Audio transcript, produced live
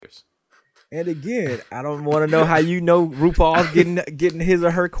And again, I don't want to know how you know RuPaul's getting his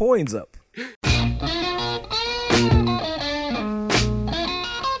or her coins up. Hey,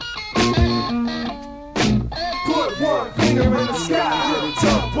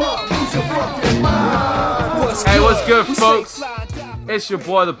 what's good, folks? It's your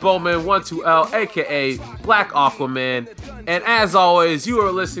boy, the Bowman 12L, aka Black Aquaman, and as always, you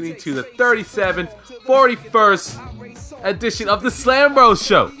are listening to the 37th, 41st edition of the SlamBros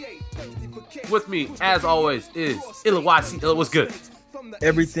Show. With me, as always, is YC. What's good?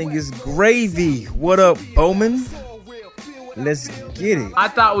 Everything is gravy. What up, Bowman? Let's get it. I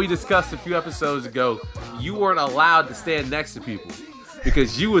thought we discussed a few episodes ago, you weren't allowed to stand next to people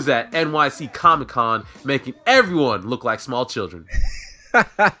because you was at NYC Comic-Con making everyone look like small children.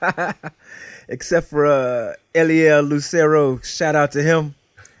 Except for Eliel Lucero. Shout out to him.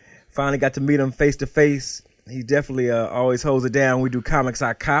 Finally got to meet him face to face. He definitely always holds it down. We do Comics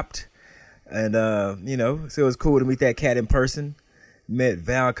I Copped. And, so it was cool to meet that cat in person. Met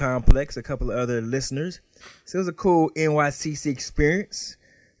Val Complex, a couple of other listeners. So it was a cool NYCC experience.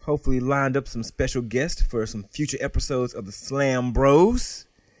 Hopefully lined up some special guests for some future episodes of the SlamBros.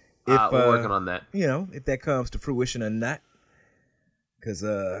 We're working on that. If that comes to fruition or not. Because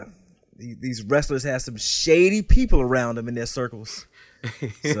these wrestlers have some shady people around them in their circles.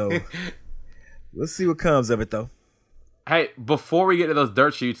 So we'll see what comes of it, though. Hey, before we get to those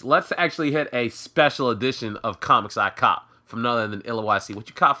dirt sheets, let's actually hit a special edition of Comics I Cop from none other than NYC. What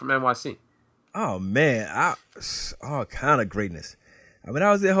you caught from NYC? Oh, man. All kind of greatness. I mean,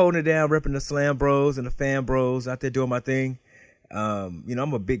 I was there holding it down, repping the Slam Bros and the Fan Bros, out there doing my thing. I'm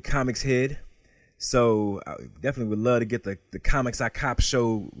a big comics head, so I definitely would love to get the Comics I Cop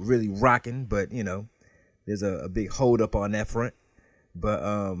show really rocking, but, there's a big hold up on that front. But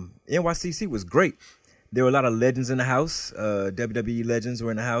NYCC was great. There were a lot of legends in the house. WWE legends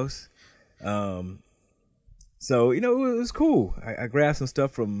were in the house. So, it was cool. I grabbed some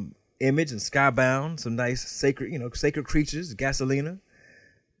stuff from Image and Skybound, some nice sacred creatures, Gasolina,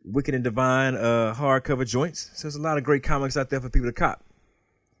 Wicked and Divine hardcover joints. So there's a lot of great comics out there for people to cop.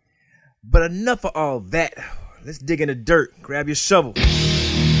 But enough of all that. Let's dig in the dirt. Grab your shovel.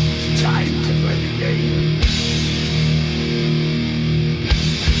 It's time to play the game.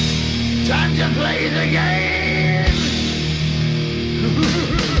 Time to play the game.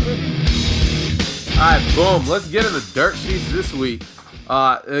 All right, boom. Let's get in the dirt sheets this week.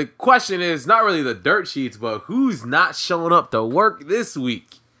 The question is not really the dirt sheets, but who's not showing up to work this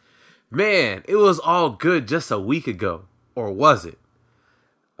week? Man, it was all good just a week ago. Or was it?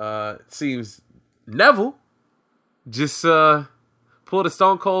 It seems Neville just pulled a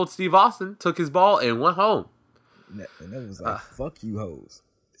Stone Cold Steve Austin, took his ball, and went home. And that was like, fuck you hoes.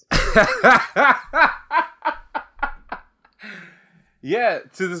 Yeah,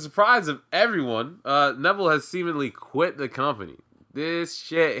 to the surprise of everyone, Neville has seemingly quit the company. This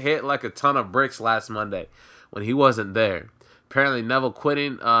shit hit like a ton of bricks last Monday when he wasn't there. Apparently, Neville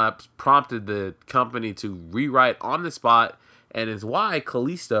quitting prompted the company to rewrite on the spot, and is why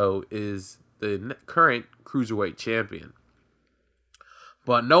Kalisto is the current Cruiserweight champion.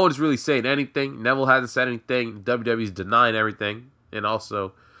 But no one's really saying anything. Neville hasn't said anything. WWE's denying everything. And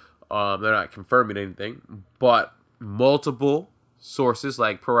also, they're not confirming anything. But multiple sources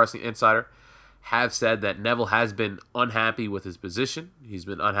like Pro Wrestling Insider have said that Neville has been unhappy with his position. He's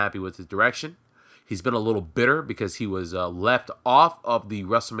been unhappy with his direction. He's been a little bitter because he was left off of the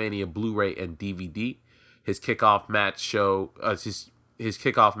WrestleMania Blu-ray and DVD. His kickoff match his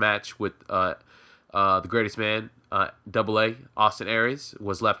kickoff match with the Greatest Man, AA, Austin Aries,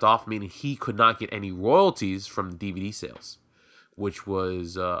 was left off, meaning he could not get any royalties from DVD sales, which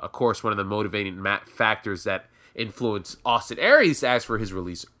was, of course, one of the motivating factors that influenced Austin Aries to ask for his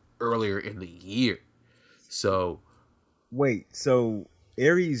release earlier in the year. So, wait, so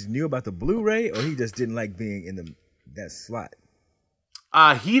Aries knew about the Blu-ray, or he just didn't like being in that slot?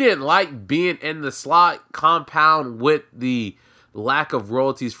 He didn't like being in the slot. Compound with the lack of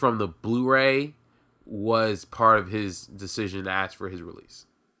royalties from the Blu-ray was part of his decision to ask for his release.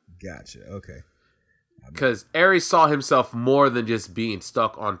 Gotcha. Okay. Because Aries saw himself more than just being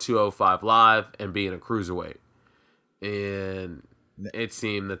stuck on 205 Live and being a cruiserweight. And it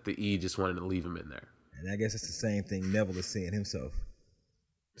seemed that the E just wanted to leave him in there. And I guess it's the same thing Neville is seeing himself.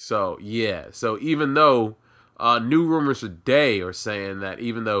 So, yeah. So, even though new rumors today are saying that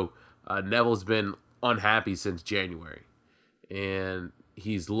even though Neville's been unhappy since January, and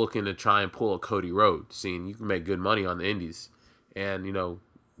he's looking to try and pull a Cody Rhodes, seeing you can make good money on the indies and,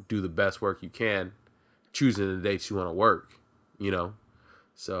 do the best work you can, choosing the dates you want to work,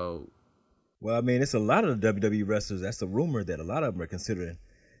 So, well, I mean, it's a lot of the WWE wrestlers. That's a rumor that a lot of them are considering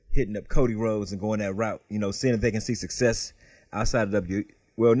hitting up Cody Rhodes and going that route. Seeing if they can see success outside of WWE.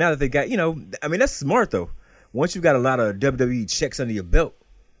 Well, now that they got, that's smart though. Once you got a lot of WWE checks under your belt,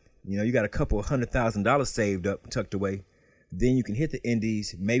 you got a couple $100,000 saved up, tucked away. Then you can hit the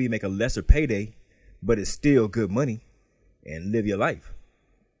indies, maybe make a lesser payday, but it's still good money, and live your life.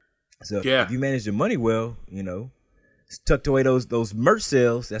 So if you manage your money well, tucked away those merch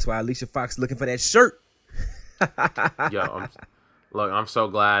sales. That's why Alicia Fox looking for that shirt. Yo, I'm so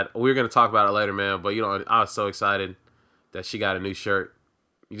glad. We're gonna talk about it later, man. But I was so excited that she got a new shirt.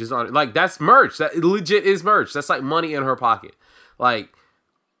 You just don't that's merch. That legit is merch. That's like money in her pocket. Like,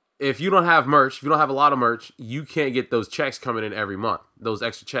 if you don't have merch, if you don't have a lot of merch, you can't get those checks coming in every month. Those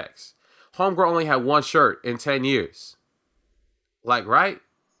extra checks. Homegirl only had one shirt in 10 years. Like, right?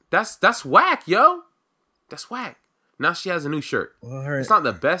 That's whack, yo. That's whack. Now she has a new shirt. Well, it's not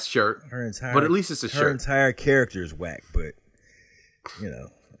the best shirt, but at least it's a shirt. Her entire character is whack, but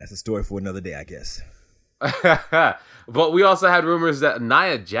that's a story for another day, I guess. But we also had rumors that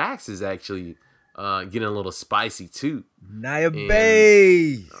Nia Jax is actually getting a little spicy too. Nia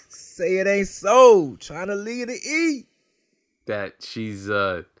Bay, say it ain't so. Trying to lead the E. That she's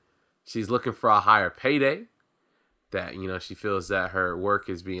looking for a higher payday. That she feels that her work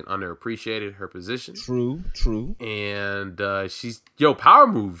is being underappreciated. Her position. True. And she's power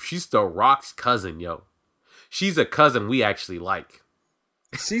move. She's The Rock's cousin, yo. She's a cousin we actually like.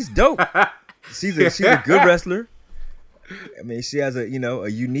 She's dope. She's a good wrestler. I mean, she has a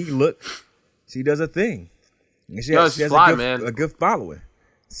unique look. She does a thing. And she has a good following.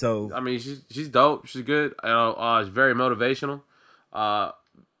 So I mean, she's dope. She's good. She's very motivational.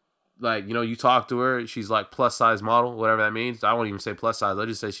 You talk to her, she's like plus size model, whatever that means. I won't even say plus size. I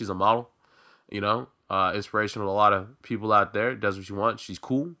just say she's a model. Inspirational to a lot of people out there. Does what she wants. She's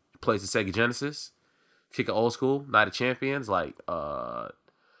cool. Plays the Sega Genesis. Kick it old school. Night of Champions.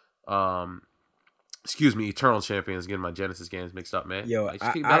 Eternal Champions. Getting my Genesis games mixed up, man. Yo, she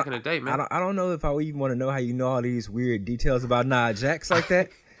kicked back in the day, man. I don't know if I even want to know how you know all these weird details about Nia Jax like that.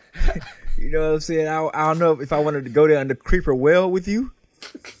 You know what I'm saying? I don't know if I wanted to go there under creeper well with you.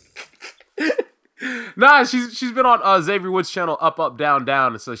 Nah, she's been on Xavier Woods' channel, Up, Down,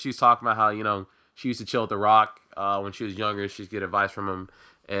 Down, and so she's talking about how she used to chill with The Rock when she was younger. She'd get advice from him,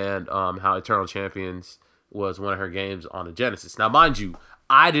 and how Eternal Champions was one of her games on the Genesis. Now, mind you,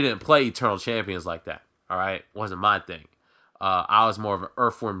 I didn't play Eternal Champions like that. All right, wasn't my thing. I was more of an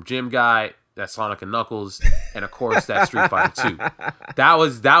Earthworm Jim guy, that Sonic and Knuckles, and of course that Street Fighter 2. That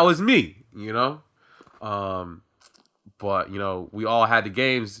was me, But we all had the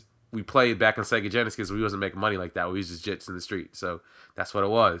games we played back on Sega Genesis because we wasn't making money like that. We was just jits in the street. So that's what it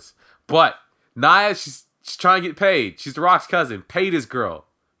was. But Nia, she's trying to get paid. She's The Rock's cousin. Pay this girl.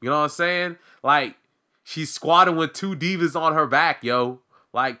 You know what I'm saying? Like, she's squatting with two divas on her back, yo.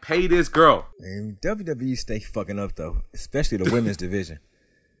 Like, pay this girl. Man, WWE stay fucking up, though. Especially the women's division.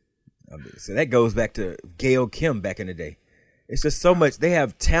 So that goes back to Gail Kim back in the day. It's just so much. They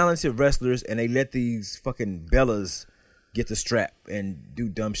have talented wrestlers, and they let these fucking Bellas get the strap and do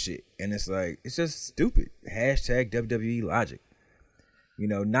dumb shit. And it's like, it's just stupid. Hashtag WWE logic.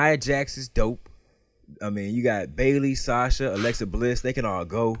 Nia Jax is dope. I mean, you got Bayley, Sasha, Alexa Bliss. They can all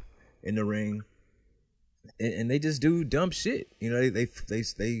go in the ring. And they just do dumb shit. They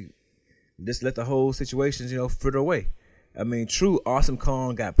just let the whole situation, fritter away. I mean, true, Awesome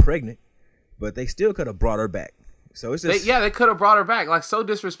Kong got pregnant, but they still could have brought her back. So it's just... they could have brought her back. Like, so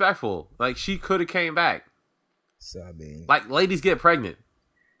disrespectful. Like, she could have came back. So, I mean... Like, ladies get pregnant.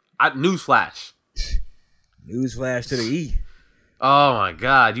 Newsflash. Newsflash to the E. Oh, my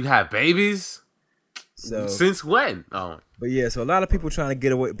God. You have babies? So since when? Oh. But, yeah, so a lot of people trying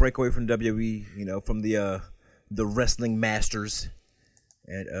to break away from WWE, from the wrestling masters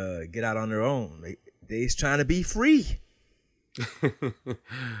and get out on their own. They's trying to be free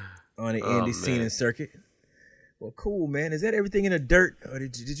on the indie scene and circuit. Well, cool, man. Is that everything in the dirt, or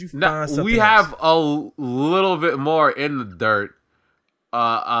did you find something? We have a little bit more in the dirt.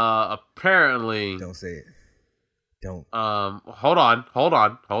 Apparently, don't say it. Don't. Hold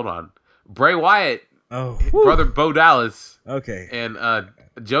on. Bray Wyatt, whew. brother Bo Dallas, okay, and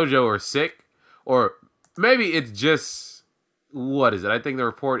JoJo are sick, or maybe it's just what is it? I think the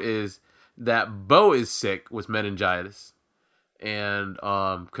report is that Bo is sick with meningitis, and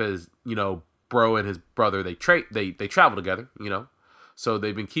because Bro and his brother, they travel together, so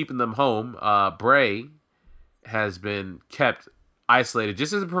they've been keeping them home. Bray has been kept isolated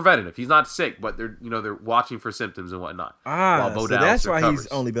just as a preventative. He's not sick, but they're watching for symptoms and whatnot. While Bo Dallas that's recovers. Why he's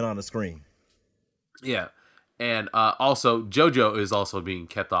only been on the screen. Yeah, and also JoJo is also being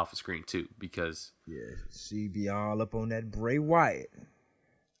kept off the screen too because she be all up on that Bray Wyatt.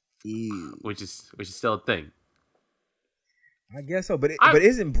 Ew. which is still a thing. I guess so, but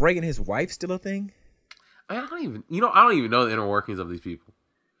isn't breaking his wife still a thing? I don't even know the inner workings of these people.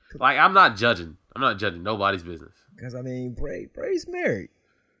 Like, I'm not judging nobody's business. Because I mean, Bray's married.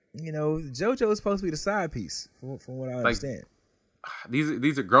 You know, JoJo is supposed to be the side piece, from what I understand.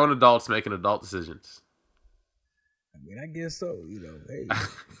 These are grown adults making adult decisions. I mean, I guess so. You know, hey.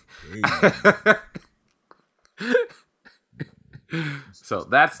 So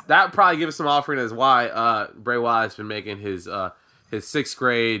that probably gives us some offering as why Bray Wyatt's been making his 6th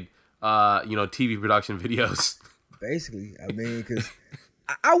grade TV production videos. Basically, I mean, because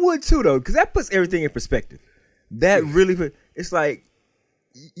I would too though, because that puts everything in perspective. That really it's like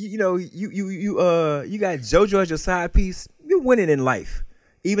you got JoJo as your side piece. You're winning in life,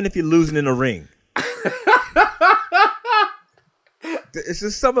 even if you're losing in the ring. It's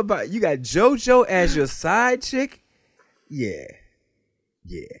just something about you got JoJo as your side chick. Yeah.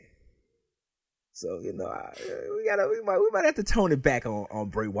 So we might have to tone it back on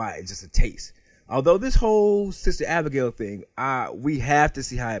Bray Wyatt just a taste. Although this whole Sister Abigail thing, we have to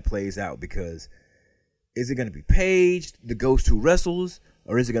see how it plays out, because is it going to be Paige, the ghost who wrestles,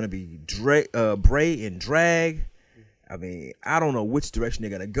 or is it going to be Bray in drag? I mean, I don't know which direction they're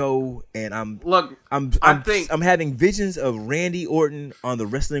going to go, and I'm having visions of Randy Orton on the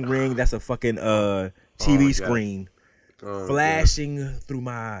wrestling ring. That's a fucking TV screen flashing through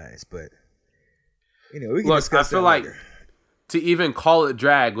my eyes, but we can discuss that later. Like to even call it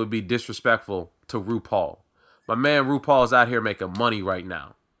drag would be disrespectful to RuPaul. My man RuPaul is out here making money right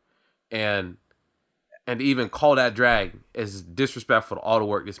now, and to even call that drag is disrespectful to all the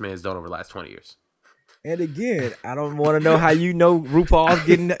work this man's done over the last 20 years. And again, I don't want to know how RuPaul's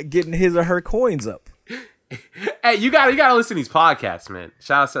getting his or her coins up. Hey, you gotta listen to these podcasts, man.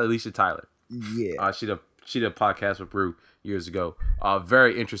 Shout out to Alicia Tyler. Yeah, she did a podcast with Brew years ago.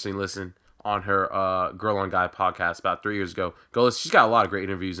 Very interesting listen on her Girl on Guy podcast about 3 years ago. Go listen. She's got a lot of great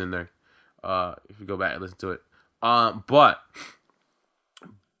interviews in there. If you go back and listen to it. But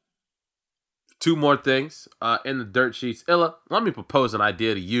 2 more things in the dirt sheets. Illa, let me propose an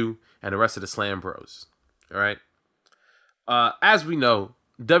idea to you and the rest of the SlamBros. All right. As we know,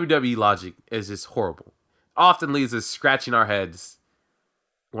 WWE logic is just horrible. Often leaves us scratching our heads,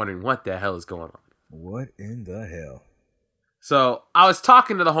 wondering what the hell is going on. What in the hell? So I was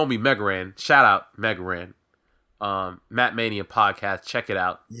talking to the homie Megaran. Shout out Megaran. Matt Mania podcast. Check it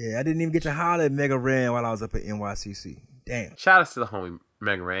out. Yeah, I didn't even get to holler at Megaran while I was up at NYCC. Damn. Shout out to the homie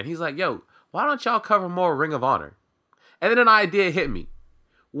Megaran. He's like, yo, why don't y'all cover more Ring of Honor? And then an idea hit me.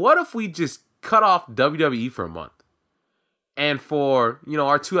 What if we just cut off WWE for a month? And for,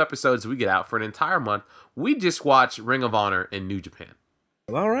 our 2 episodes we get out for an entire month, we just watch Ring of Honor in New Japan.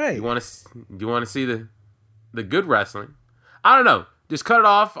 All right. You want to see the good wrestling? I don't know. Just cut it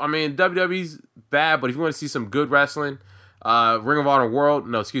off. I mean, WWE's bad, but if you want to see some good wrestling, Ring of Honor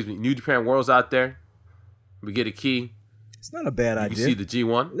New Japan World's out there. We get a key. It's not a bad idea. You see the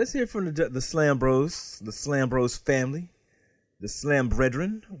G1. Let's hear from the SlamBros, the SlamBros family, the Slam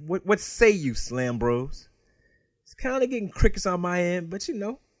Brethren. What say you, SlamBros? It's kind of getting crickets on my end, but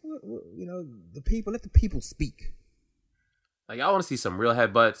the people, let the people speak. Like, y'all want to see some real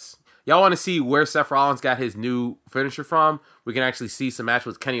headbutts. Y'all want to see where Seth Rollins got his new finisher from. We can actually see some match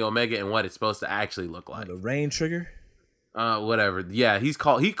with Kenny Omega and what it's supposed to actually look like. The rain trigger? Whatever. Yeah,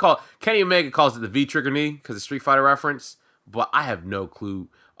 Kenny Omega calls it the V trigger knee because it's Street Fighter reference, but I have no clue.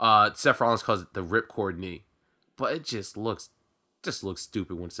 Seth Rollins calls it the ripcord knee, but it just looks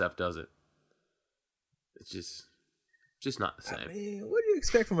stupid when Seth does it. It's just not the same. I mean, what do you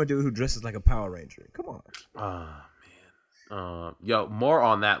expect from a dude who dresses like a Power Ranger? Come on. Yo, more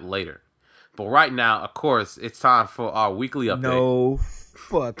on that later. But right now, of course, it's time for our weekly update. No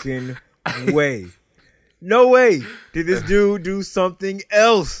fucking way. No way did this dude do something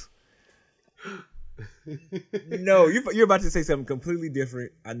else. No, you're about to say something completely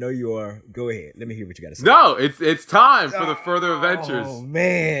different. I know you are. Go ahead. Let me hear what you got to say. No, it's time for the further adventures. Oh,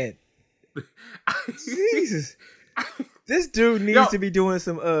 man. Jesus. This dude needs to be doing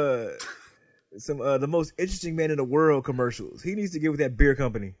some the most interesting man in the world commercials. He needs to get with that beer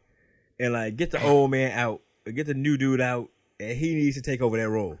company and get the old man out, or get the new dude out, and he needs to take over that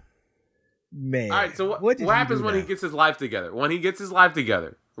role. Man. All right, so what happens when he gets his life together? When he gets his life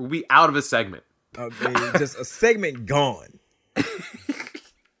together, we'll be out of a segment. Just a segment gone.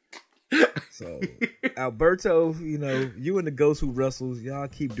 So, Alberto, you and the Ghost Who Wrestles, y'all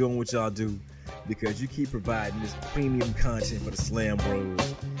keep doing what y'all do, because you keep providing this premium content for the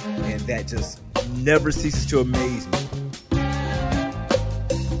SlamBros, and that just never ceases to amaze me.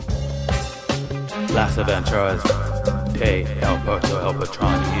 Las Adventures Hey, Alberto El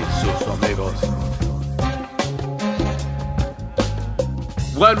Patron y sus amigos.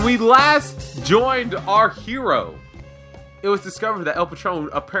 When we last joined our hero, it was discovered that El Patron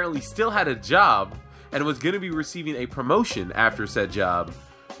apparently still had a job and was going to be receiving a promotion after said job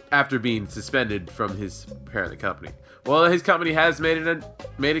after being suspended from his parent company. Well, his company has made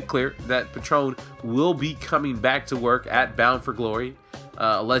it clear that Patron will be coming back to work at Bound for Glory.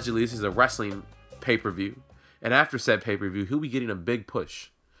 Allegedly, this is a wrestling pay-per-view. And after said pay-per-view, he'll be getting a big push.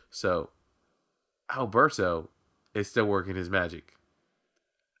 So, Alberto is still working his magic.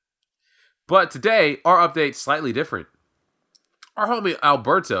 But today, our update's slightly different. Our homie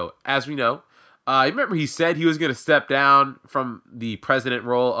Alberto, as we know, remember he said he was going to step down from the president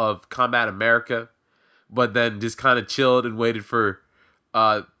role of Combat America, but then just kind of chilled and waited for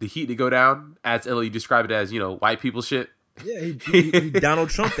the heat to go down, as Illy described it as, white people shit. Yeah, he Donald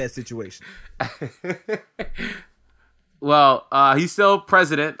Trump that situation. Well, he's still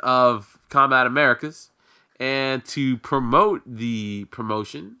president of Combat Americas, and to promote the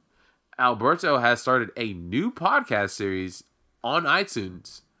promotion, Alberto has started a new podcast series on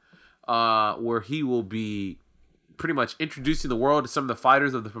iTunes, where he will be pretty much introducing the world to some of the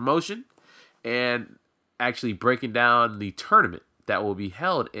fighters of the promotion and actually breaking down the tournament that will be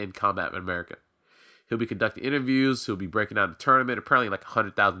held in Combat America. He'll be conducting interviews. He'll be breaking down the tournament. Apparently, like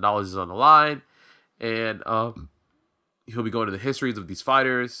 $100,000 is on the line, and he'll be going to the histories of these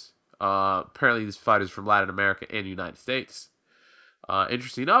fighters. Apparently, these fighters from Latin America and the United States.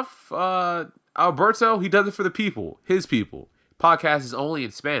 Interesting enough, Alberto, he does it for the people, his people. Podcast is only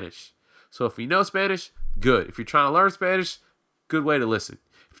in Spanish, so if you know Spanish, good. If you're trying to learn Spanish, good way to listen.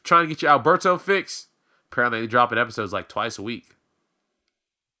 If you're trying to get your Alberto fix, apparently they dropping episodes like twice a week.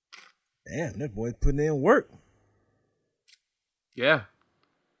 Damn, that boy's putting in work. Yeah.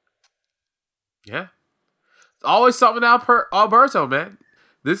 It's always something Alberto, man.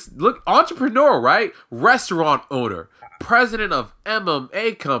 Look, entrepreneur, right? Restaurant owner, president of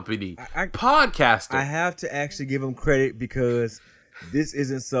MMA company, podcaster. I have to actually give him credit because this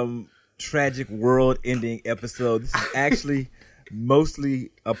isn't some tragic world-ending episode. This is actually mostly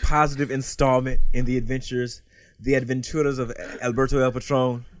a positive installment in the adventures of Alberto El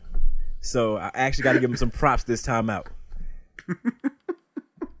Patron. So I actually got to give him some props this time out.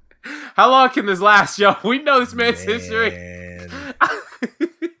 How long can this last, yo? We know this man's history.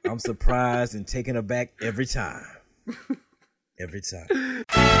 I'm surprised and taken aback every time. Every time.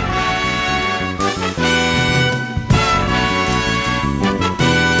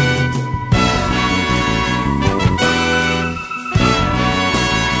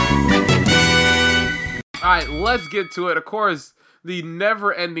 All right, let's get to it. Of course, the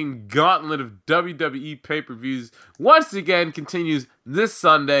never-ending gauntlet of WWE pay-per-views once again continues this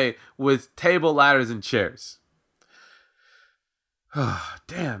Sunday with table, ladders, and chairs.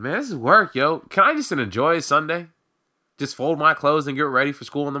 Damn, man, this is work, yo. Can I just enjoy Sunday? Just fold my clothes and get ready for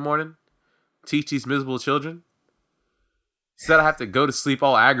school in the morning? Teach these miserable children? Instead, I have to go to sleep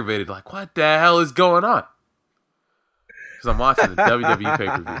all aggravated, like, what the hell is going on? Because I'm watching the WWE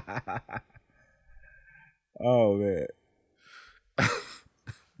pay-per-view. Oh, man.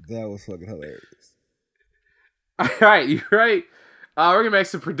 That was fucking hilarious. All right, you're right. We're going to make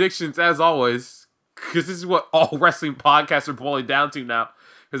some predictions, as always, because this is what all wrestling podcasts are boiling down to now,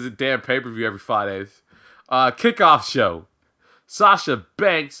 because of the damn pay-per-view every 5 days. Kickoff show. Sasha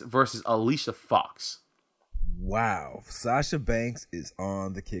Banks versus Alicia Fox. Wow. Sasha Banks is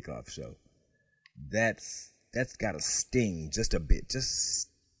on the kickoff show. That's got to sting just a bit. Just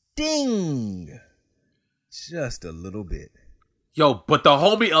sting. Just a little bit. Yo, but the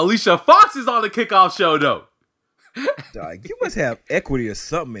homie Alicia Fox is on the kickoff show, though. Dog, you must have equity or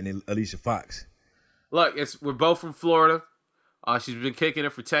something in Alicia Fox. Look, we're both from Florida. She's been kicking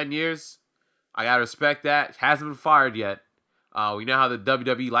it for 10 years. I gotta respect that. She hasn't been fired yet. We know how the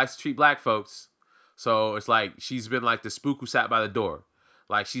WWE likes to treat black folks. So it's like she's been like the spook who sat by the door.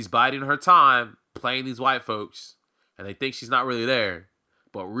 Like she's biding her time playing these white folks. And they think she's not really there.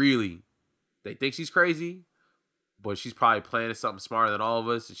 But really, they think she's crazy. But she's probably planning something smarter than all of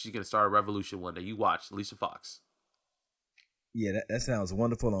us. And she's going to start a revolution one day. You watch Alicia Fox. Yeah, that sounds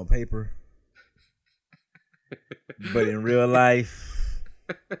wonderful on paper. But in real life,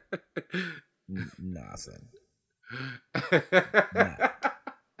 nah, son. Nah.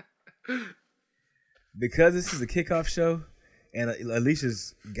 Because this is a kickoff show and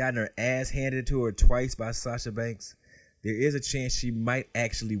Alicia's gotten her ass handed to her twice by Sasha Banks, there is a chance she might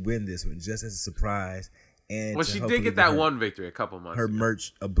actually win this one just as a surprise. And well, she did get that one victory a couple months ago. Her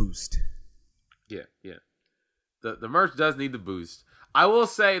merch a boost. Yeah. The merch does need the boost. I will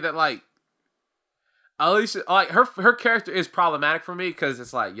say that, like, Alicia, like her character is problematic for me because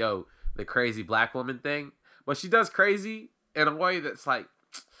it's like, yo, the crazy black woman thing, but she does crazy in a way that's like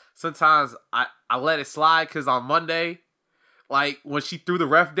sometimes I let it slide because on Monday, like when she threw the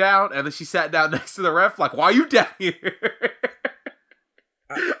ref down and then she sat down next to the ref, like, why are you down here?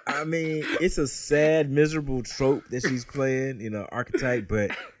 I mean, it's a sad, miserable trope that she's playing, archetype,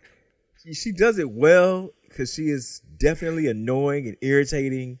 but she does it well because she is definitely annoying and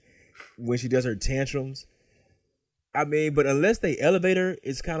irritating when she does her tantrums. I mean, but unless they elevate her,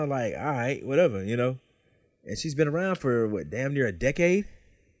 it's kind of like, all right, whatever, And she's been around for, damn near a decade?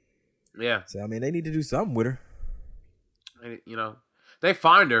 Yeah. So, I mean, they need to do something with her. They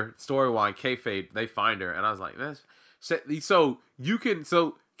find her, storyline, kayfabe, they find her, and I was like,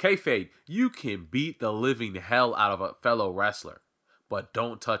 kayfabe, you can beat the living hell out of a fellow wrestler, but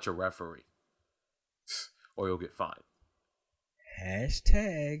don't touch a referee, or you'll get fined.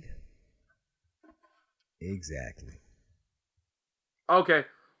 Hashtag. Exactly. Okay,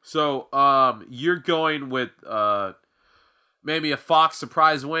 so you're going with maybe a Fox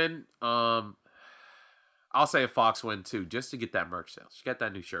surprise win. I'll say a Fox win too, just to get that merch sale. She got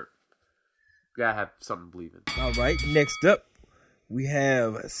that new shirt. You gotta have something to believe in. All right, next up, we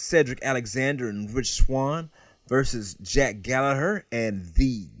have Cedric Alexander and Rich Swann versus Jack Gallagher and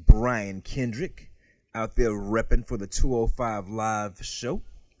the Brian Kendrick out there repping for the 205 Live show.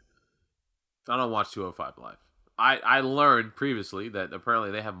 I don't watch 205 Live. I learned previously that apparently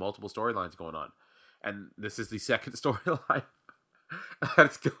they have multiple storylines going on. And this is the second storyline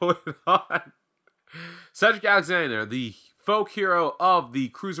that's going on. Cedric Alexander, the folk hero of the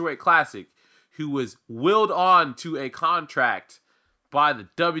Cruiserweight Classic, who was willed on to a contract by the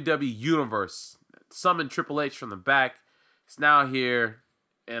WWE Universe, summoned Triple H from the back, is now here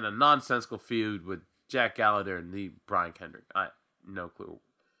in a nonsensical feud with Jack Gallagher and the Brian Kendrick. I no clue.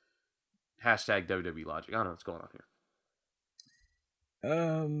 Hashtag WWE logic. I don't know what's going on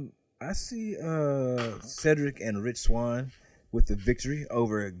here. I see Cedric and Rich Swann with the victory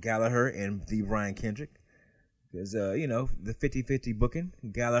over Gallagher and the Brian Kendrick. Because, the 50-50 booking,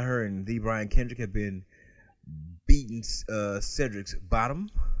 Gallagher and the Brian Kendrick have been beating Cedric's bottom.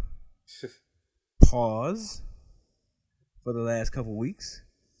 Pause for the last couple weeks.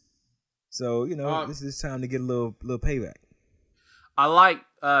 So, this is time to get a little payback. I like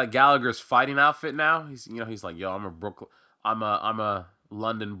Gallagher's fighting outfit now. He's like, yo, I'm a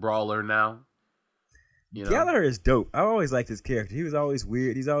London brawler now. Gallagher is dope. I always liked his character. He was always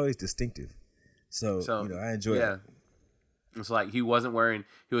weird. He's always distinctive. So I enjoy it. It's like he was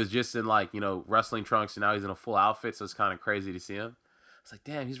just in wrestling trunks, and now he's in a full outfit, so it's kind of crazy to see him. It's like,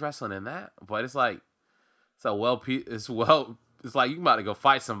 damn, he's wrestling in that. But it's like, it's like you about to go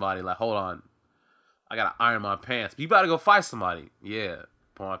fight somebody. Like, hold on, I gotta iron my pants. But you about to go fight somebody. Yeah,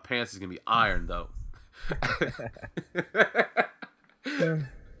 but my pants is gonna be ironed though.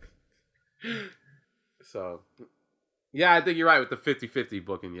 So, yeah, I think you're right with the 50-50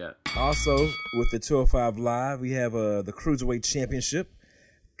 booking yet. Also, with the 205 Live, we have the Cruiserweight Championship.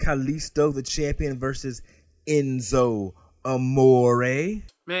 Kalisto, the champion, versus Enzo Amore.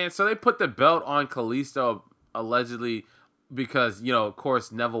 Man, so they put the belt on Kalisto allegedly because, of course,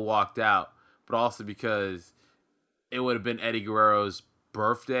 Neville walked out, but also because it would have been Eddie Guerrero's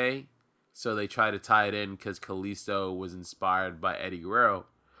birthday. So they tried to tie it in because Kalisto was inspired by Eddie Guerrero.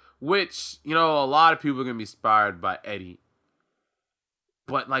 Which, a lot of people are going to be inspired by Eddie.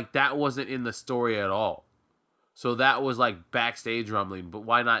 But, that wasn't in the story at all. So that was, backstage rumbling. But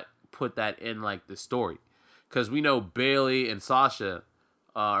why not put that in, the story? Because we know Bayley and Sasha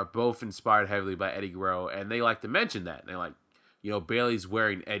are both inspired heavily by Eddie Guerrero. And they like to mention that. They're like, Bayley's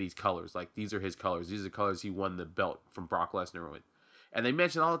wearing Eddie's colors. These are his colors. These are the colors he won the belt from Brock Lesnar with. And they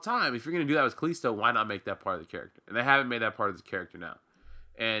mention all the time, if you're going to do that with Kalisto, why not make that part of the character? And they haven't made that part of the character now.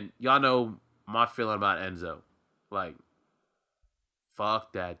 And y'all know my feeling about Enzo.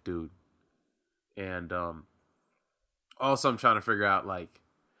 Fuck that dude. And also I'm trying to figure out,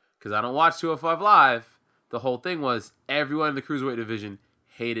 because I don't watch 205 Live, the whole thing was everyone in the Cruiserweight division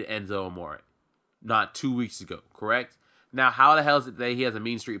hated Enzo Amore. Not 2 weeks ago, correct? Now, how the hell is it that he has a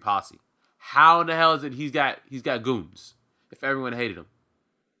Mean Street Posse? How in the hell is it he's got goons if everyone hated him?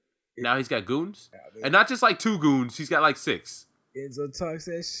 Now he's got goons? And not just 2 goons, he's got 6. Enzo talks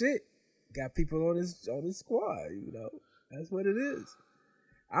that shit. Got people on his squad, That's what it is.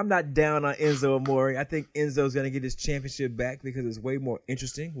 I'm not down on Enzo Amore. I think Enzo's going to get his championship back because it's way more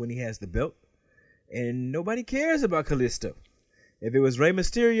interesting when he has the belt. And nobody cares about Kalisto. If it was Rey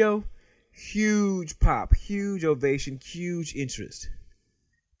Mysterio, huge pop, huge ovation, huge interest.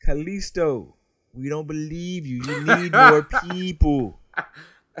 Kalisto, we don't believe you. You need more people.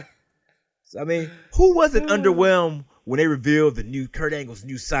 So, I mean, who wasn't underwhelmed when they revealed the new Kurt Angle's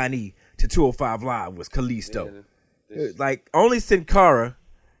new signee to 205 Live was Kalisto? Like, only Sin Cara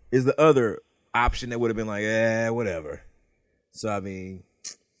is the other option that would have been like, whatever. So, I mean,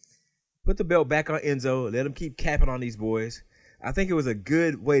 put the belt back on Enzo. Let him keep capping on these boys. I think it was a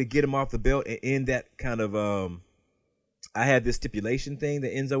good way to get him off the belt and end that kind of, I had this stipulation thing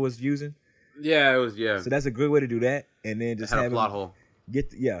that Enzo was using. Yeah, it was, yeah. So that's a good way to do that. And then just have a plot hole.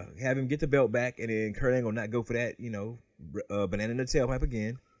 Have him get the belt back, and then Kurt Angle not go for that, banana in the tailpipe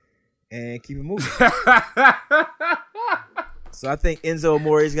again, and keep it moving. So I think Enzo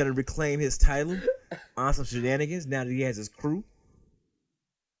Amore is going to reclaim his title on some shenanigans now that he has his crew.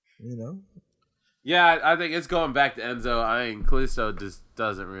 Yeah, I think it's going back to Enzo. I mean, Kalisto just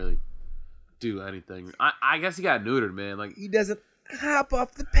doesn't really do anything. I guess he got neutered, man. Like, he doesn't hop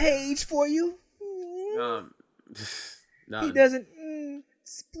off the page for you. He doesn't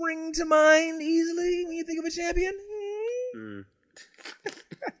spring to mind easily when you think of a champion.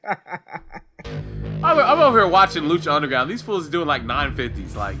 I'm over here watching Lucha Underground. These fools are doing like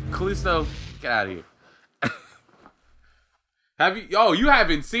 950s. Like, Kalisto, get out of here. You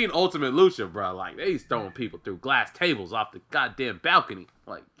haven't seen Ultimate Lucha, bro. Like, they's throwing people through glass tables off the goddamn balcony.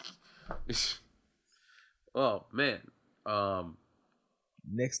 Like, oh, man.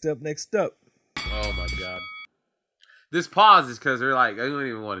 Next up. Oh, my God. This pause is because they're like, I don't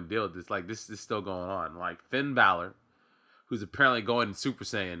even want to deal with this. Like, this is still going on. Like, Finn Balor, who's apparently going Super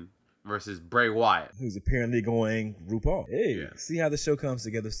Saiyan, versus Bray Wyatt, who's apparently going RuPaul. Hey, See how the show comes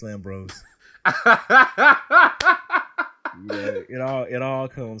together, SlamBros. It all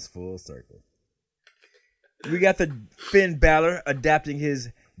comes full circle. We got the Finn Balor adapting his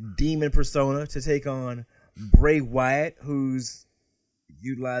demon persona to take on Bray Wyatt, who's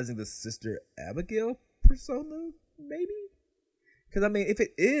utilizing the Sister Abigail persona, maybe? Because, I mean, if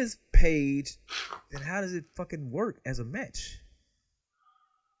it is Paige, then how does it fucking work as a match?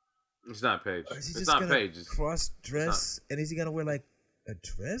 It's not Paige. It's not Paige. Cross-dress, and is he gonna wear like a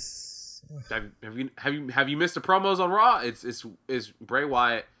dress? Have you missed the promos on Raw? It's Bray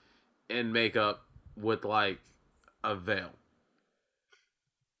Wyatt in makeup with like a veil.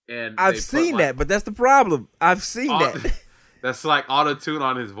 And I've seen that, but that's the problem. I've seen that. That's like auto-tune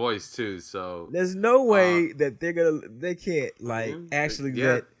on his voice too. So there's no way that they can't like actually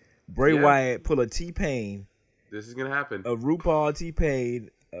let Bray Wyatt pull a T-Pain. This is gonna happen. A RuPaul T-Pain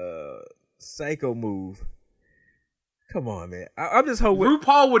psycho move. Come on, man. I'm just hoping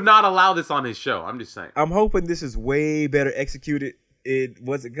RuPaul would not allow this on his show. I'm just saying. I'm hoping this is way better executed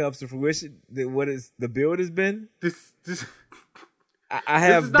once it comes to fruition than what is the build has been. This I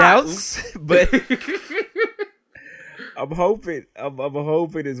have doubts, but I'm hoping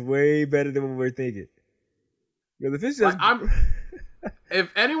it's way better than what we're thinking. Because if it's just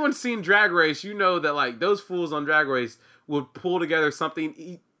if anyone's seen Drag Race, you know that like those fools on Drag Race would pull together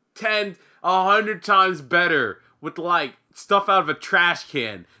something 100 times better with like stuff out of a trash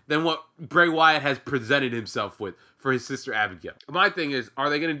can than what Bray Wyatt has presented himself with for his Sister Abigail. My thing is, are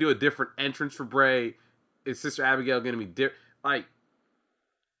they going to do a different entrance for Bray? Is Sister Abigail going to be different? Like,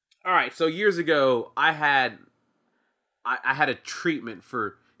 all right, so years ago, I had a treatment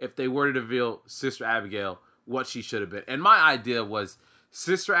for if they were to reveal Sister Abigail, what she should have been. And my idea was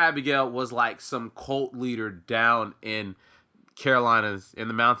Sister Abigail was like some cult leader down in Carolinas, in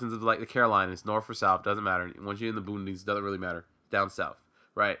the mountains of like the Carolinas, north or south, doesn't matter. Once you're in the boonies, doesn't really matter. Down south,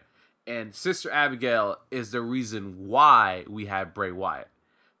 right? And Sister Abigail is the reason why we had Bray Wyatt.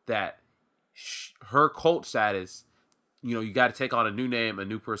 That her cult status, you got to take on a new name, a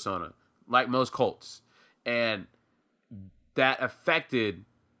new persona, like most cults. And that affected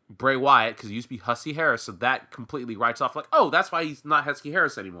Bray Wyatt because he used to be Husky Harris, so that completely writes off like, oh, that's why he's not Husky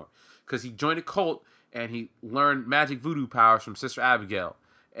Harris anymore. Because he joined a cult and he learned magic voodoo powers from Sister Abigail,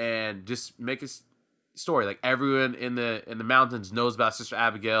 and just make a story like everyone in the mountains knows about Sister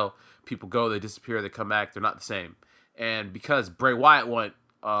Abigail. People go, they disappear, they come back, they're not the same. And because Bray Wyatt went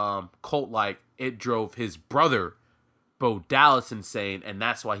cult-like, it drove his brother Bo Dallas insane, and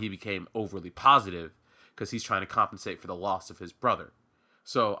that's why he became overly positive, because he's trying to compensate for the loss of his brother.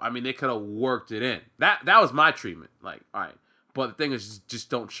 So, I mean, they could have worked it in. That was my treatment. Like, all right. But the thing is, just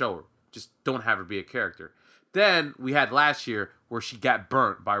don't show her. Just don't have her be a character. Then we had last year where she got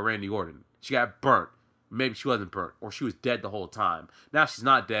burnt by Randy Orton. She got burnt. Maybe she wasn't burnt, or she was dead the whole time. Now she's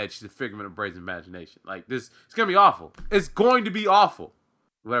not dead. She's a figment of Bray's imagination. Like, this, it's going to be awful. It's going to be awful.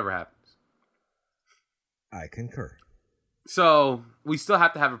 Whatever happens. I concur. So, we still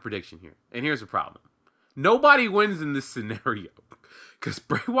have to have a prediction here. And here's the problem. Nobody wins in this scenario. Because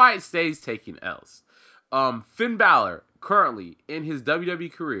Bray Wyatt stays taking L's. Finn Balor, currently, in his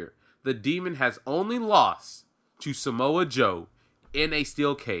WWE career, the Demon has only lost to Samoa Joe in a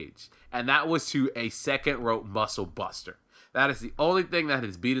steel cage, and that was to a second rope muscle buster. That is the only thing that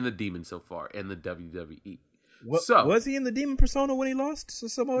has beaten the Demon so far in the WWE. Was he in the Demon persona when he lost to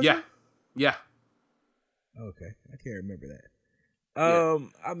Samoa Joe? Yeah. Okay, I can't remember that.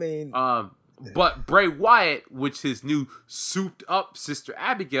 I mean, but Bray Wyatt, which his new souped up Sister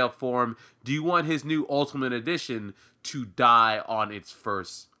Abigail form, do you want his new Ultimate Edition to die on its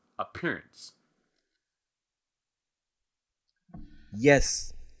first appearance?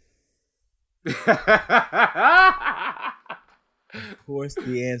 Yes. Of course,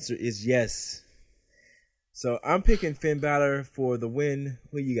 the answer is yes. So I'm picking Finn Balor for the win.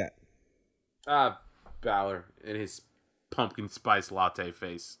 Who you got? Balor and his pumpkin spice latte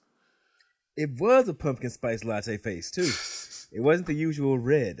face. It was a pumpkin spice latte face too. It wasn't the usual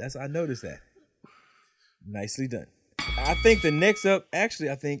red. I noticed that. Nicely done. I think the next up, actually,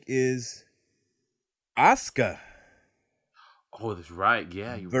 is Asuka. Oh, that's right.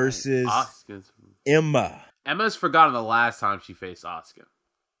 Yeah, you're versus right. Asuka's... Emma. Emma's forgotten the last time she faced Asuka.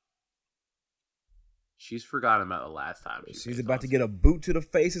 She's forgotten about the last time. She's about to get a boot to the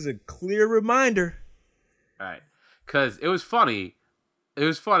face as a clear reminder. All right. Because it was funny.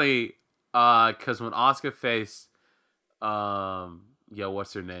 Because when Asuka faced,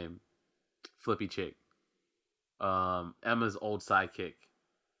 what's her name? Flippy chick. Emma's old sidekick.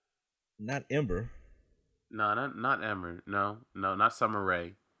 Not Ember. No, not Ember. No, not Summer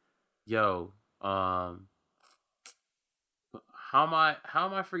Rae. How am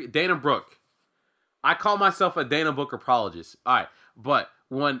I forgetting? Dana Brooke. I call myself a Dana Brooke apologist. All right, but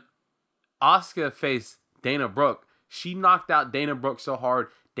when Asuka faced Dana Brooke, she knocked out Dana Brooke so hard,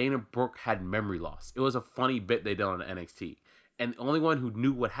 Dana Brooke had memory loss. It was a funny bit they did on NXT. And the only one who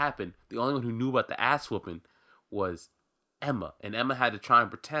knew what happened, the only one who knew about the ass whooping was Emma. And Emma had to try and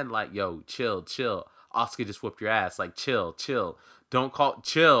pretend like, yo, chill. Asuka just whooped your ass. Like, chill. Don't call,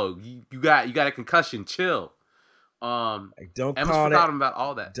 chill. You got a concussion. Chill. Emma's forgotten about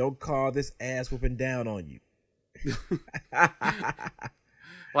all that. Don't call this ass whooping down on you.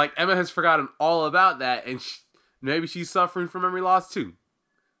 Like, Emma has forgotten all about that, and maybe she's suffering from memory loss too.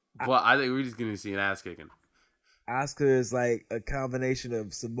 But I think we're just going to see an ass kicking. Asuka is like a combination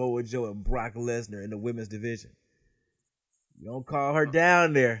of Samoa Joe and Brock Lesnar in the women's division. You don't call her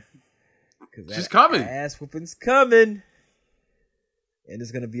down there. She's coming. Ass whooping's coming. And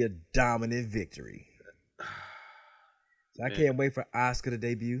it's going to be a dominant victory. So I can't wait for Asuka to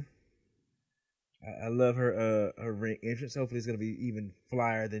debut. I love her ring entrance. Hopefully it's going to be even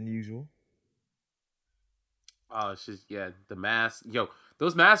flyer than usual. Oh, it's just, the mask. Yo,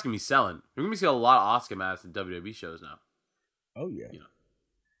 those masks going to be selling. You're going to see a lot of Asuka masks in WWE shows now. Oh, yeah.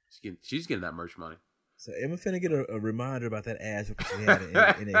 She's getting that merch money. So Emma finna get a reminder about that ass whooping she had in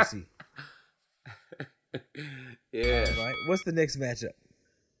NXT. Yeah. All right. What's the next matchup?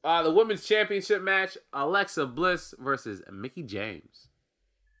 The women's championship match, Alexa Bliss versus Mickie James.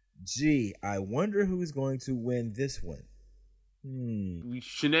 Gee, I wonder who's going to win this one.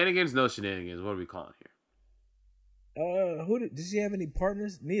 Shenanigans, no shenanigans. What are we calling here? Does she have any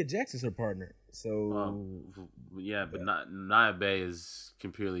partners? Nia Jax's her partner. So but not Nia Bay is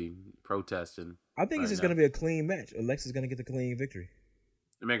completely protesting. I think it's just going to be a clean match. Alexa's going to get the clean victory.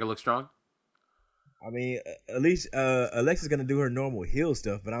 To make her look strong? I mean, at least Alexa's going to do her normal heel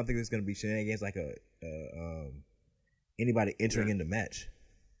stuff, but I don't think there's going to be shenanigans like anybody entering in the match.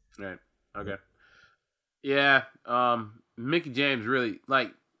 Right. Okay. Yeah. Mickie James really,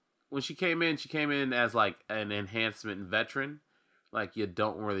 like, when she came in as like an enhancement veteran. Like, you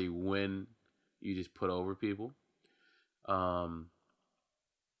don't really win, you just put over people. I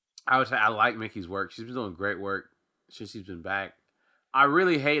would say I like Mickey's work. She's been doing great work since she's been back. I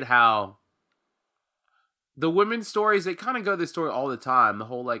really hate how the women's stories, they kind of go this story all the time. The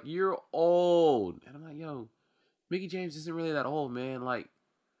whole, like, you're old. And I'm like, yo, Mickie James isn't really that old, man. Like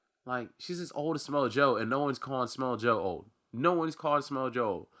she's as old as Samoa Joe, and no one's calling Samoa Joe old. No one's calling Samoa Joe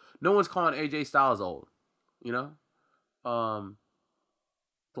old. No one's calling AJ Styles old. You know?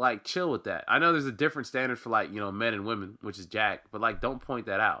 Like, chill with that. I know there's a different standard for, like, you know, men and women, which is Jack, but, like, don't point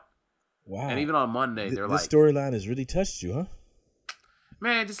that out. Wow. And even on Monday, they're like... This storyline has really touched you, huh?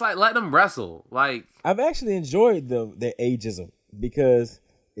 Man, just, like, let them wrestle. Like... I've actually enjoyed their ageism because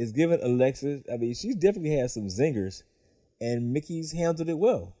it's given Alexa... I mean, she's definitely had some zingers, and Mickey's handled it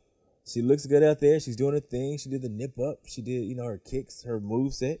well. She looks good out there. She's doing her thing. She did the nip up. She did, you know, her kicks, her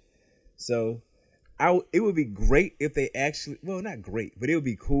moveset. So... it would be great if they actually, well, not great, but it would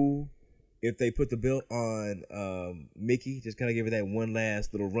be cool if they put the belt on Mickie, just kind of give her that one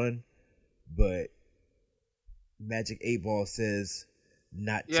last little run. But Magic 8 Ball says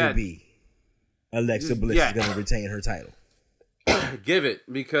not Yeah. to be. Alexa Bliss is going to retain her title. Give it,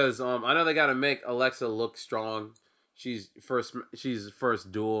 because I know they got to make Alexa look strong. She's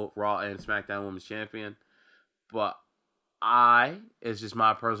first dual Raw and SmackDown Women's Champion, but it's just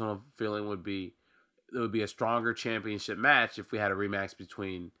my personal feeling it would be a stronger championship match if we had a rematch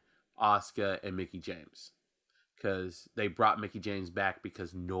between Asuka and Mickie James, because they brought Mickie James back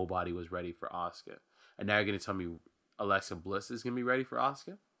because nobody was ready for Asuka, and now you're going to tell me Alexa Bliss is going to be ready for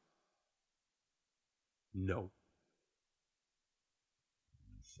Asuka? No.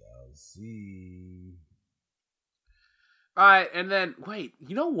 Shall see. All right, and then wait,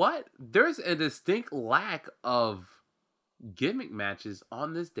 you know what? There's a distinct lack of gimmick matches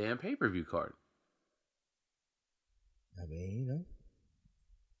on this damn pay-per-view card. I mean,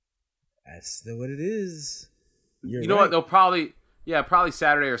 that's what it is. You know what? They'll probably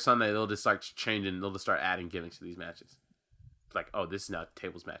Saturday or Sunday they'll just start changing. They'll just start adding gimmicks to these matches. It's like, oh, this is now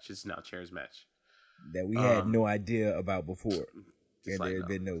tables match. This is now chairs match. That we had no idea about before. And like, there had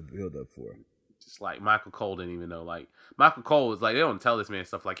been no build up for. Just like Michael Cole didn't even know. Like Michael Cole was like, they don't tell this man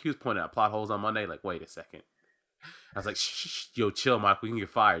stuff. Like he was pointing out plot holes on Monday. Like, wait a second. I was like, shh, yo, chill, Michael. You can get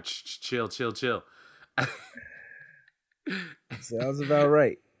fired. Shh, chill. Sounds about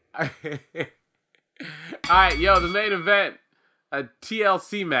right. All right, yo, the main event, a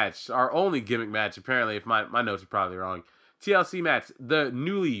TLC match, our only gimmick match, apparently, if my notes are probably wrong. TLC match, the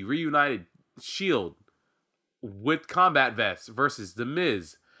newly reunited Shield with combat vests versus The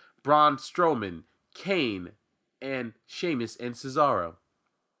Miz, Braun Strowman, Kane, and Sheamus and Cesaro.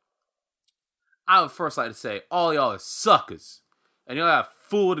 I would first like to say, all y'all are suckers. And y'all got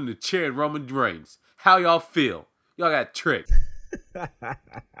fooled into cheering Roman Reigns. How y'all feel? Y'all got tricked.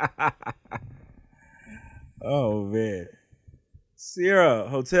 Oh, man. Sierra,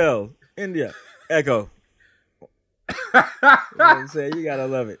 Hotel, India, Echo. You know what I'm saying? You gotta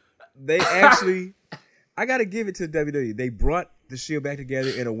love it. They actually, I gotta give it to WWE. They brought the Shield back together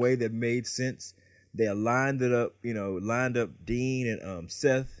in a way that made sense. They lined up Dean and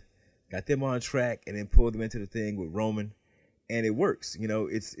Seth, got them on track, and then pulled them into the thing with Roman, and it works. You know,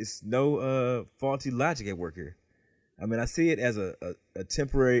 it's no faulty logic at work here. I mean, I see it as a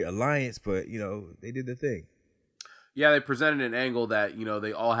temporary alliance, but you know, they did the thing. Yeah, they presented an angle that, you know,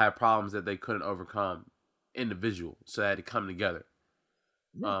 they all had problems that they couldn't overcome individual, so they had to come together.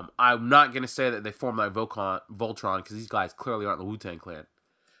 Yeah. I'm not going to say that they formed like Voltron, because these guys clearly aren't the Wu-Tang Clan.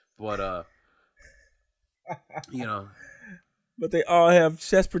 But, you know. But they all have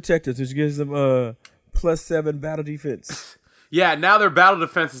chest protectors, which gives them +7 battle defense. Yeah, now their battle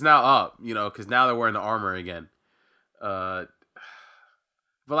defense is now up, you know, because now they're wearing the armor again. But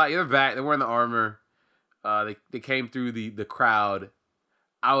like, they're back. They're wearing the armor. They came through the crowd.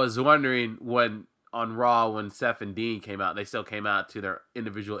 I was wondering when on Raw when Seth and Dean came out, they still came out to their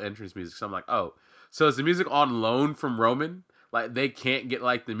individual entrance music. So I'm like, oh, so is the music on loan from Roman? Like they can't get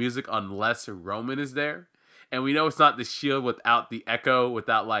like the music unless Roman is there. And we know it's not the Shield without the echo,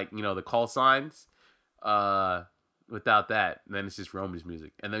 without like, you know, the call signs. Without that, then it's just Roman's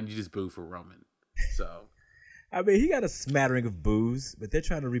music. And then you just boo for Roman. So I mean, he got a smattering of boos, but they're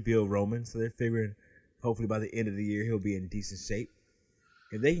trying to rebuild Roman, so they're figuring hopefully by the end of the year he'll be in decent shape.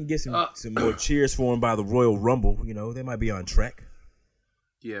 If they can get some more cheers for him by the Royal Rumble, you know, they might be on track.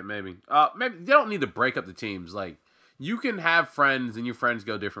 Yeah, maybe. Maybe they don't need to break up the teams. Like you can have friends and your friends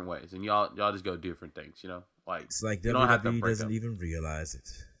go different ways, and y'all just go different things. You know, like it's like WWE doesn't even realize it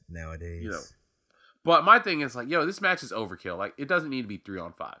nowadays. You know, but my thing is like, yo, this match is overkill. Like it doesn't need to be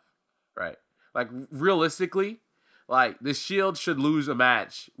 3-on-5, right? Like realistically, like the Shield should lose a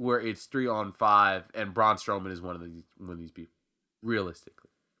match where it's 3-on-5 and Braun Strowman is one of these people.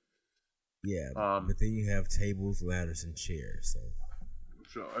 Realistically. Yeah, but then you have tables, ladders, and chairs.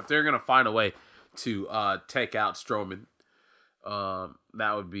 So if they're gonna find a way to take out Strowman,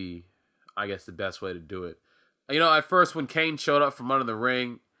 that would be, I guess, the best way to do it. You know, at first when Kane showed up from under the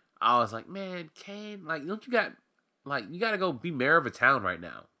ring, I was like, man, Kane, like, you gotta go be mayor of a town right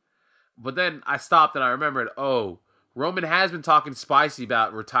now. But then I stopped and I remembered, oh, Roman has been talking spicy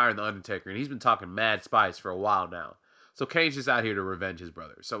about retiring The Undertaker, and he's been talking mad spice for a while now. So Kane's just out here to revenge his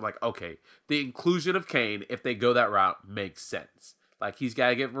brother. So, like, okay, the inclusion of Kane, if they go that route, makes sense. Like, he's got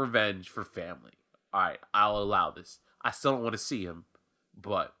to get revenge for family. All right, I'll allow this. I still don't want to see him,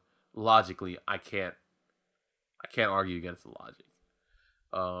 but logically, I can't argue against the logic.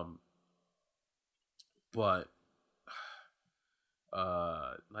 But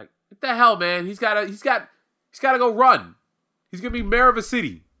like, what the hell, man? He's got to go run. He's gonna be mayor of a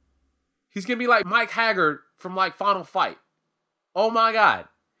city. He's gonna be like Mike Haggard from like Final Fight. Oh my God,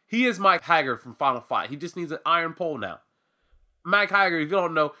 he is Mike Haggard from Final Fight. He just needs an iron pole now. Mike Heiger, if you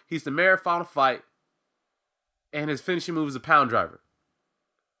don't know, he's the mayor of Final Fight, and his finishing move is a pound driver.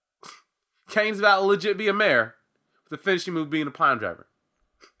 Kane's about to legit be a mayor, with the finishing move being a pound driver.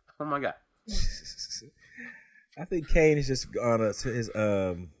 Oh my god. I think Kane is just on his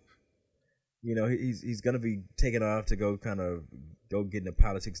he's gonna be taking off to go get into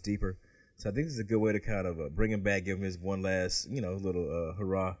politics deeper. So I think this is a good way to kind of bring him back, give him his one last little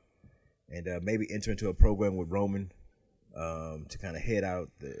hurrah, and maybe enter into a program with Roman to kind of to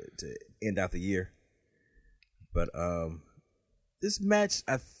end out the year. But this match,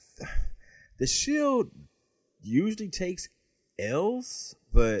 the Shield usually takes L's,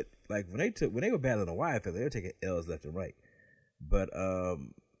 but like when they were battling the Wyatt family, they were taking L's left and right. But I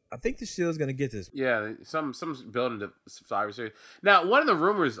think the Shield's gonna get this. Yeah, some building to Survivor Series. Now, one of the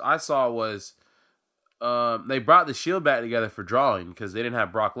rumors I saw was they brought the Shield back together for drawing because they didn't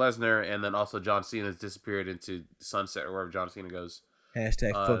have Brock Lesnar, and then also John Cena's disappeared into sunset or wherever John Cena goes.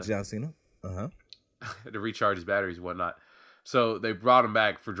 Hashtag fuck John Cena. To recharge his batteries and whatnot. So they brought him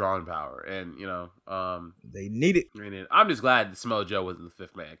back for drawing power, and they need it. I'm just glad that Samoa Joe wasn't the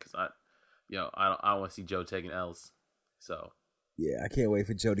fifth man because I don't want to see Joe taking L's. So yeah, I can't wait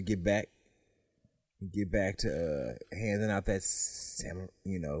for Joe to get back to handing out that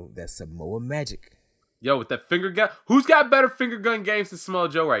Samoa magic. Yo, with that finger gun, who's got better finger gun games than Samoa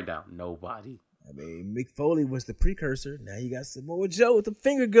Joe right now? Nobody. I mean, Mick Foley was the precursor. Now you got Samoa Joe with the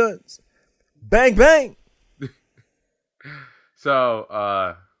finger guns. Bang bang. So,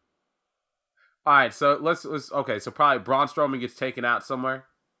 all right. So let's okay. So probably Braun Strowman gets taken out somewhere.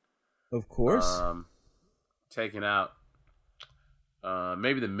 Of course. Taken out.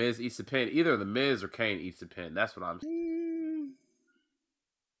 Maybe the Miz eats the pin. Either the Miz or Kane eats the pin. That's what I'm saying.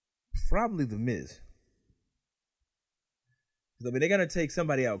 Probably the Miz. I mean, they're gonna take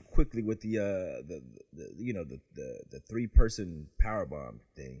somebody out quickly with the 3-person power bomb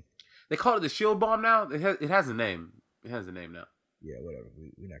thing. They call it the Shield Bomb now. It has a name. It has a name now. Yeah, whatever.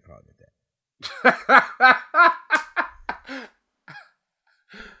 We're not calling it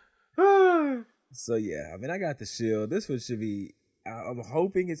that. So yeah, I mean, I got the Shield. This one should be. I'm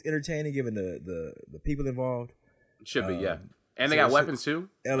hoping it's entertaining, given the people involved. It should be, yeah. And they got weapons too.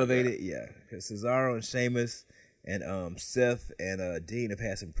 Elevated, yeah. Because Cesaro and Sheamus and Seth and Dean have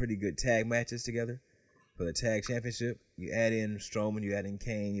had some pretty good tag matches together for the tag championship. You add in Strowman, you add in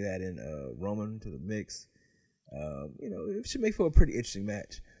Kane, you add in Roman to the mix. It should make for a pretty interesting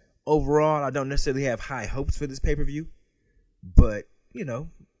match. Overall, I don't necessarily have high hopes for this pay-per-view, but it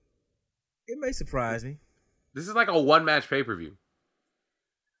may surprise me. This is like a one-match pay-per-view.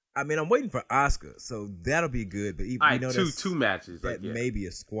 I mean, I'm waiting for Asuka, so that'll be good. But two matches. That may be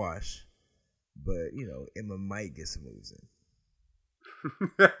a squash, but Emma might get some moves in.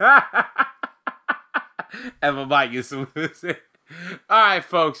 Emma might get some moves in. All right,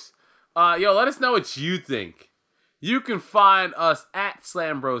 folks. Let us know what you think. You can find us at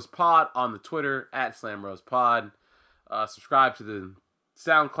SlamBros Pod on the Twitter, at SlamBros Pod. Subscribe to the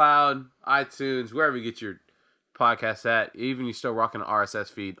SoundCloud, iTunes, wherever you get your podcasts at. Even you're still rocking an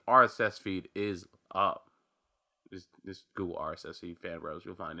RSS feed. RSS feed is up. Just Google RSS feed, FanBros,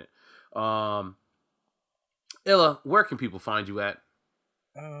 you'll find it. Illa, where can people find you at?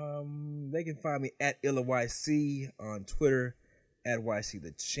 They can find me at IllaYC on Twitter, at YC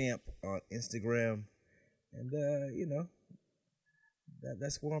the Champ on Instagram. And,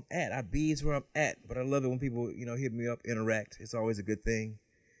 that's where I'm at. I bees where I'm at. But I love it when people, hit me up, interact. It's always a good thing.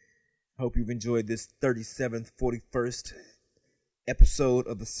 Hope you've enjoyed this 37th, 41st episode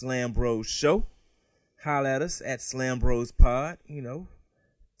of the Slam Bros Show. Holla at us at Slam Bros Pod.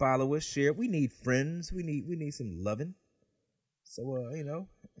 Follow us, share. We need friends. We need some loving. So,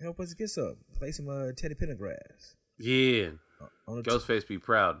 help us get some. Play some Teddy Pendergrass. Yeah. Ghostface be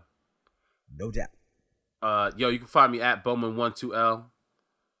proud. No doubt. You can find me at Bowman12L.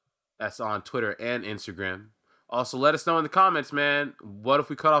 That's on Twitter and Instagram. Also, let us know in the comments, man. What if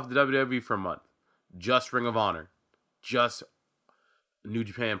we cut off the WWE for a month? Just Ring of Honor. Just New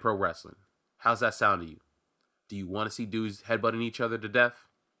Japan Pro Wrestling. How's that sound to you? Do you want to see dudes headbutting each other to death?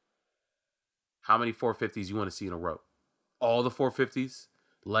 How many 450s you want to see in a row? All the 450s?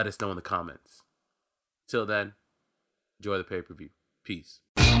 Let us know in the comments. Till then, enjoy the pay-per-view. Peace.